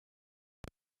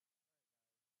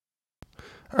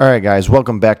All right, guys,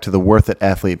 welcome back to the Worth It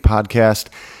Athlete podcast.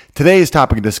 Today's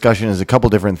topic of discussion is a couple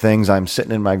different things. I'm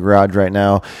sitting in my garage right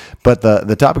now, but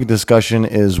the topic of discussion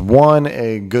is one,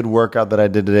 a good workout that I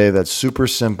did today that's super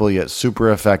simple yet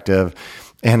super effective.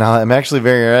 And I'm actually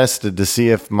very interested to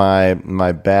see if my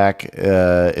back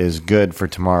is good for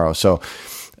tomorrow. So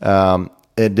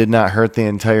it did not hurt the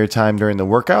entire time during the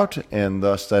workout, and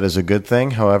thus that is a good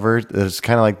thing. However, it's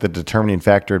kind of like the determining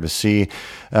factor to see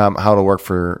how to work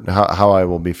for how I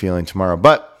will be feeling tomorrow.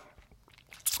 But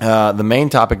the main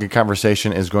topic of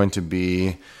conversation is going to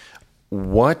be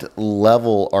what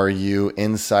level are you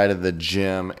inside of the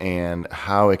gym and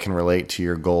how it can relate to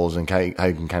your goals and how you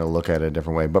can kind of look at it a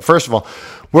different way. But first of all,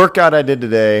 workout I did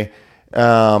today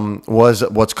was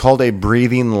what's called a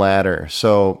breathing ladder.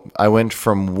 So I went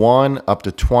from 1 up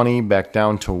to 20 back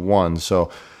down to 1.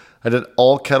 So I did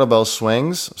all kettlebell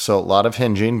swings. So a lot of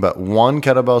hinging, but 1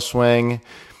 kettlebell swing,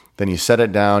 then you set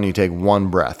it down, you take 1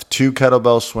 breath. 2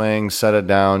 kettlebell swings, set it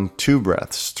down, 2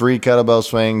 breaths. 3 kettlebell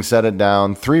swings, set it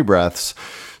down, 3 breaths.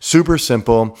 Super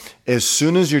simple. As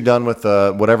soon as you're done with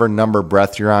whatever number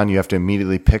breath you're on, you have to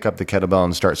immediately pick up the kettlebell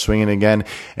and start swinging again.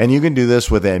 And you can do this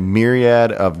with a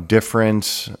myriad of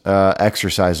different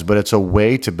exercises, but it's a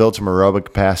way to build some aerobic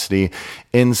capacity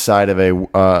inside of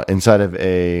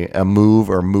a move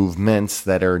or movements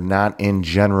that are not in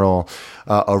general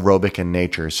aerobic in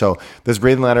nature. So this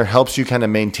breathing ladder helps you kind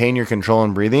of maintain your control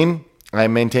in breathing. I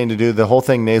maintained to do the whole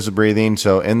thing nasal breathing,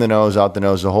 so in the nose, out the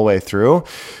nose, the whole way through.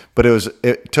 But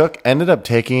ended up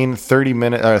taking 33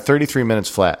 minutes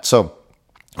flat. So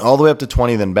all the way up to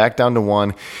 20, then back down to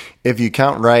 1. If you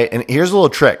count right, and here's a little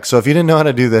trick. So if you didn't know how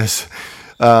to do this,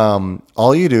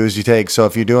 all you do is so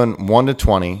if you're doing 1 to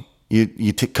 20,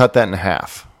 you cut that in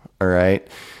half. All right,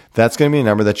 that's going to be a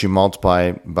number that you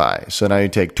multiply by. So now you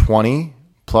take 20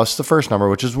 plus the first number,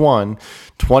 which is 1.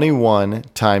 21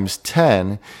 times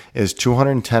 10 is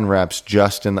 210 reps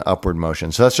just in the upward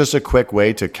motion. So that's just a quick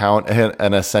way to count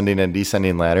an ascending and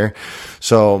descending ladder.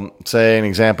 So say an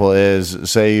example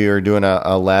is, say you're doing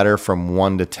a ladder from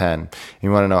 1 to 10.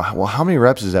 You want to know, well, how many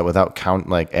reps is that without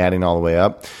adding all the way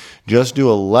up? Just do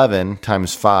 11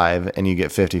 times 5 and you get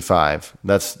 55.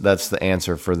 That's the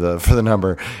answer for the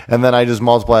number. And then I just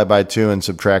multiply it by 2 and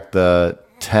subtract the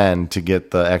 10 to get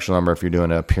the actual number if you're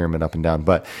doing a pyramid up and down.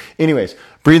 But anyways,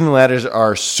 breathing ladders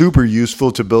are super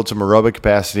useful to build some aerobic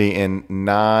capacity in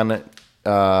non-traditional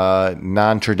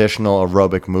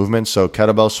aerobic movements. So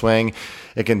kettlebell swing,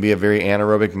 it can be a very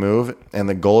anaerobic move, and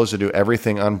the goal is to do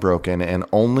everything unbroken and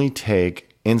only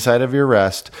take inside of your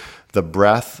rest the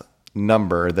breath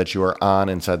number that you are on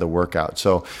inside the workout.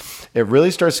 So it really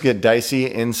starts to get dicey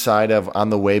inside of on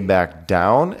the way back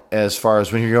down as far as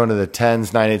when you're going to the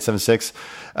 10s, 9, 8, 7, 6,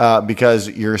 because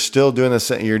you're still doing this,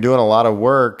 you're doing a lot of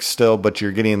work still, but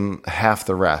you're getting half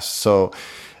the rest. So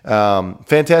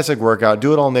fantastic workout.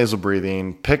 Do it all nasal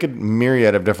breathing. Pick a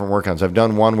myriad of different workouts. I've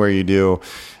done one where you do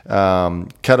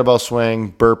kettlebell swing,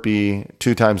 burpee,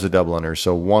 2 times the double under.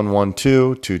 So 1, 1,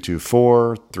 2, 2, 2,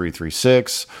 4, 3, 3,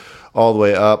 6, all the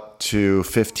way up to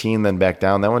 15, then back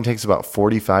down. That one takes about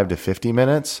 45 to 50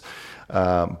 minutes,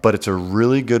 but it's a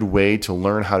really good way to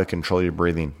learn how to control your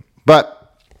breathing.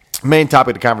 But main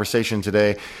topic of conversation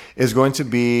today is going to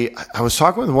be, I was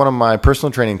talking with one of my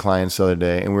personal training clients the other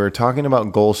day, and we were talking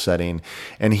about goal setting,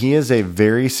 and he is a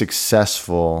very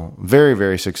successful, very,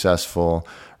 very successful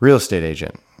real estate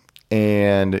agent.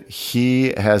 And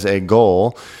he has a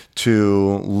goal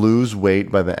to lose weight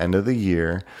by the end of the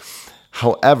year.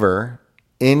 However,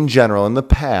 in general, in the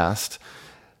past,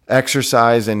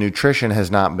 exercise and nutrition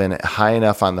has not been high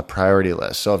enough on the priority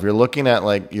list. So if you're looking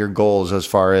at your goals as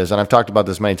far as, and I've talked about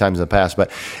this many times in the past, but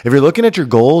if you're looking at your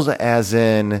goals as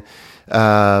in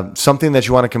something that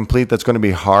you want to complete that's going to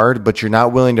be hard, but you're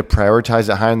not willing to prioritize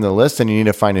it high on the list, then you need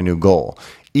to find a new goal.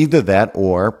 Either that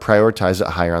or prioritize it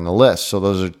higher on the list. So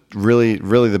those are really,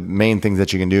 really the main things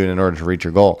that you can do in order to reach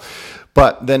your goal.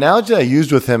 But the analogy I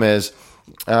used with him is,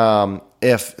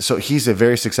 so he's a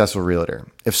very successful realtor.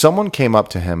 If someone came up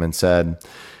to him and said,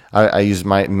 I used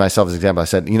myself as an example. I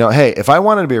said, hey, if I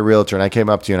wanted to be a realtor and I came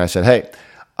up to you and I said, hey,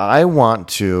 I want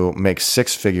to make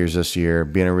 6 figures this year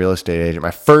being a real estate agent,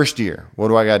 my first year, what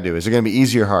do I got to do? Is it going to be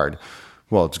easy or hard?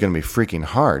 Well, it's going to be freaking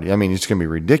hard. I mean, it's going to be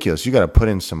ridiculous. You got to put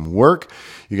in some work.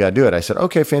 You got to do it. I said,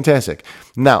 okay, fantastic.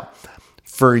 Now,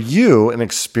 for you, an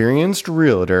experienced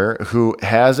realtor who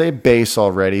has a base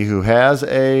already,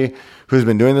 who's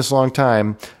been doing this a long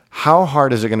time, how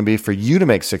hard is it going to be for you to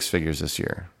make 6 figures this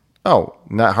year? Oh,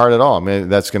 not hard at all. I mean,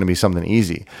 that's going to be something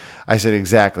easy. I said,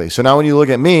 exactly. So now when you look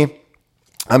at me,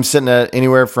 I'm sitting at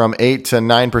anywhere from 8 to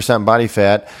 9% body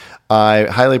fat. I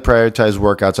highly prioritize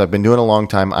workouts. I've been doing it a long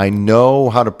time. I know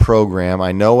how to program.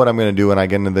 I know what I'm going to do when I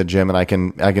get into the gym, and I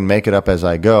can make it up as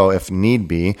I go if need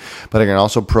be. But I can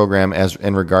also program as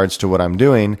in regards to what I'm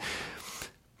doing.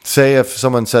 Say if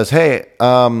someone says, "Hey,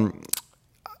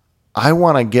 I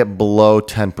want to get below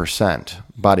 10%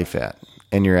 body fat,"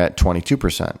 and you're at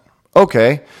 22%.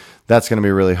 Okay, that's going to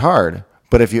be really hard.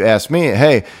 But if you ask me,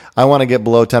 "Hey, I want to get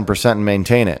below 10% and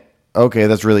maintain it," okay,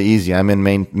 that's really easy. I'm in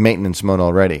maintenance mode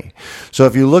already. So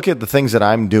if you look at the things that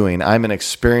I'm doing, I'm an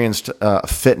experienced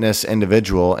fitness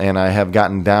individual, and I have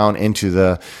gotten down into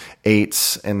the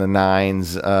 8s and the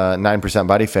 9s, 9%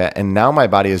 body fat, and now my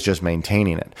body is just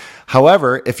maintaining it.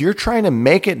 However, if you're trying to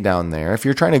make it down there, if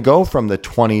you're trying to go from the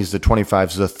 20s, the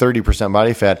 25s, the 30%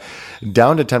 body fat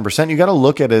down to 10%, you got to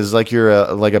look at it as like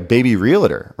you're like a baby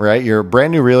realtor, right? You're a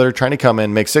brand new realtor trying to come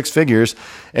in, make 6 figures,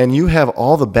 and you have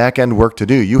all the back end work to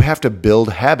do. You have to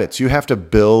build habits. You have to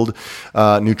build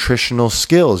nutritional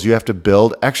skills. You have to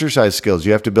build exercise skills.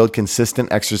 You have to build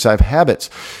consistent exercise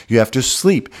habits. You have to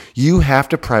sleep. You have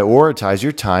to prioritize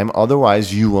your time.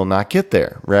 Otherwise, you will not get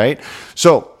there, right?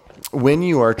 So when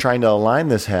you are trying to align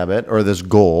this habit or this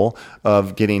goal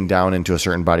of getting down into a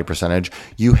certain body percentage,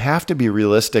 you have to be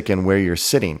realistic in where you're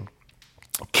sitting.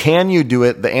 Can you do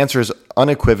it? The answer is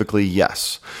unequivocally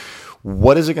yes.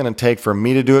 What is it going to take for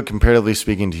me to do it, comparatively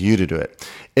speaking, to you to do it?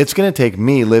 It's going to take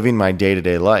me living my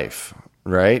day-to-day life,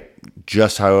 right?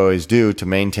 Just how I always do, to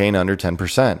maintain under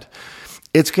 10%.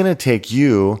 It's going to take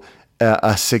you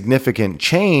a significant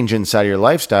change inside your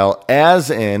lifestyle, as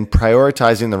in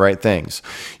prioritizing the right things.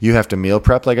 You have to meal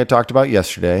prep, like I talked about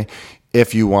yesterday.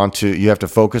 If you want to, you have to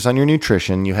focus on your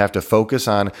nutrition. You have to focus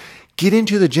on get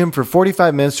into the gym for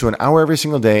 45 minutes to an hour every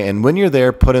single day. And when you're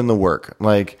there, put in the work.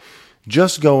 Like,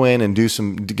 just go in and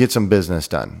get some business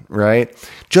done, right?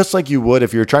 Just like you would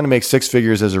if you're trying to make 6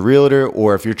 figures as a realtor,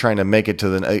 or if you're trying to make it to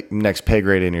the next pay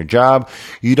grade in your job.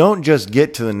 You don't just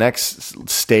get to the next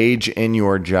stage in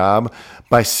your job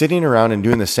by sitting around and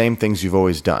doing the same things you've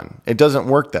always done. It doesn't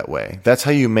work that way. That's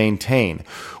how you maintain.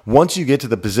 Once you get to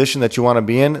the position that you want to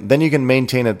be in, then you can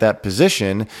maintain at that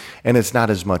position, and it's not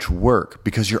as much work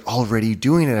because you're already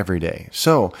doing it every day.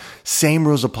 So same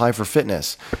rules apply for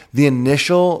fitness. The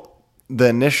initial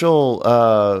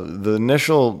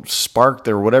spark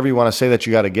there, whatever you want to say that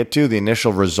you got to get to, the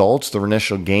initial results, the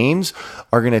initial gains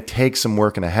are going to take some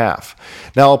work and a half.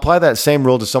 Now, I'll apply that same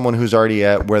rule to someone who's already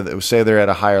at where, say they're at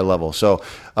a higher level. So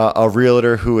a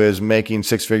realtor who is making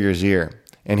 6 figures a year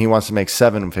and he wants to make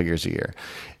 7 figures a year.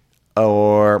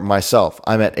 Or myself,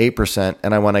 I'm at 8%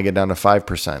 and I want to get down to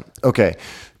 5%. Okay.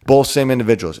 Both same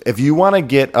individuals. If you want to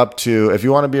be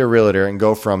a realtor and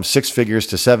go from 6 figures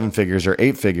to 7 figures or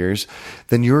 8 figures,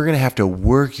 then you're going to have to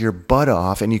work your butt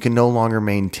off, and you can no longer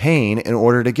maintain in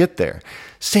order to get there.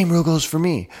 Same rule goes for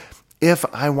me. If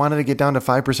I wanted to get down to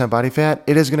 5% body fat,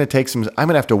 it is going to take I'm going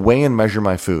to have to weigh and measure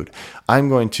my food. I'm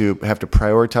going to have to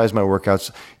prioritize my workouts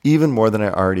even more than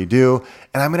I already do.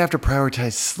 And I'm going to have to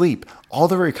prioritize sleep. All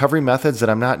the recovery methods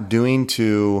that I'm not doing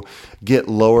to get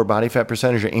lower body fat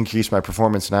percentage or increase my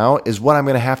performance now is what I'm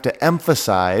going to have to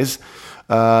emphasize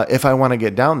if I want to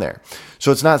get down there.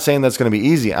 So it's not saying that's going to be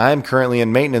easy. I'm currently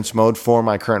in maintenance mode for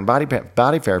my current body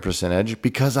fat percentage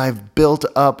because I've built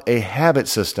up a habit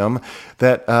system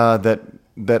that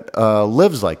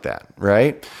lives like that,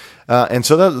 right? And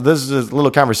so this is a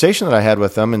little conversation that I had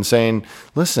with them and saying,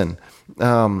 listen,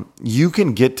 you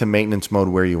can get to maintenance mode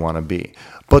where you want to be,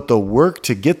 but the work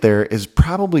to get there is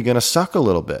probably going to suck a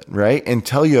little bit, right?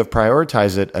 Until you have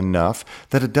prioritized it enough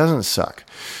that it doesn't suck.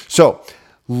 So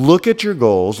look at your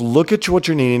goals, look at what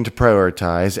you're needing to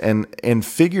prioritize, and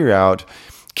figure out,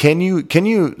 can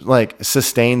you like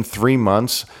sustain 3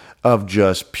 months of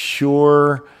just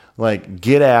pure, like,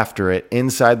 get after it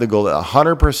inside the goal,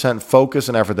 100% focus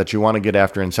and effort that you want to get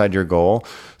after inside your goal,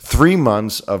 3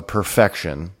 months of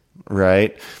perfection,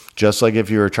 right? Just like if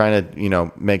you were trying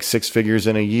to, make 6 figures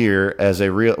in a year as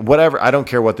a real, whatever, I don't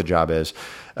care what the job is.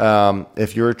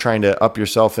 If you're trying to up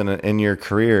yourself in your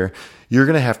career, you're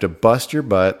going to have to bust your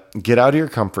butt, get out of your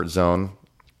comfort zone,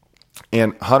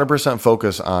 and 100%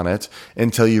 focus on it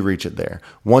until you reach it there.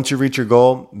 Once you reach your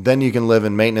goal, then you can live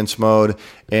in maintenance mode,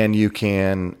 and you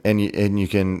can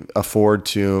afford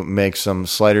to make some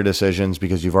slighter decisions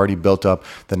because you've already built up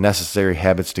the necessary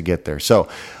habits to get there. So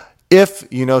if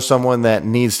you know someone that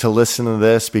needs to listen to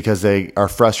this because they are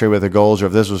frustrated with their goals, or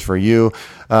if this was for you,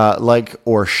 like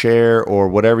or share or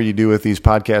whatever you do with these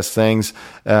podcast things.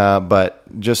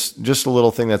 But just a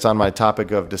little thing that's on my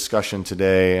topic of discussion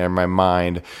today and my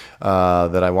mind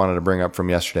that I wanted to bring up from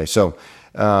yesterday. So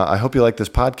I hope you like this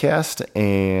podcast.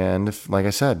 And like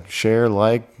I said, share,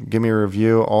 like, give me a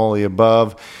review, all the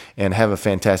above, and have a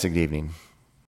fantastic evening.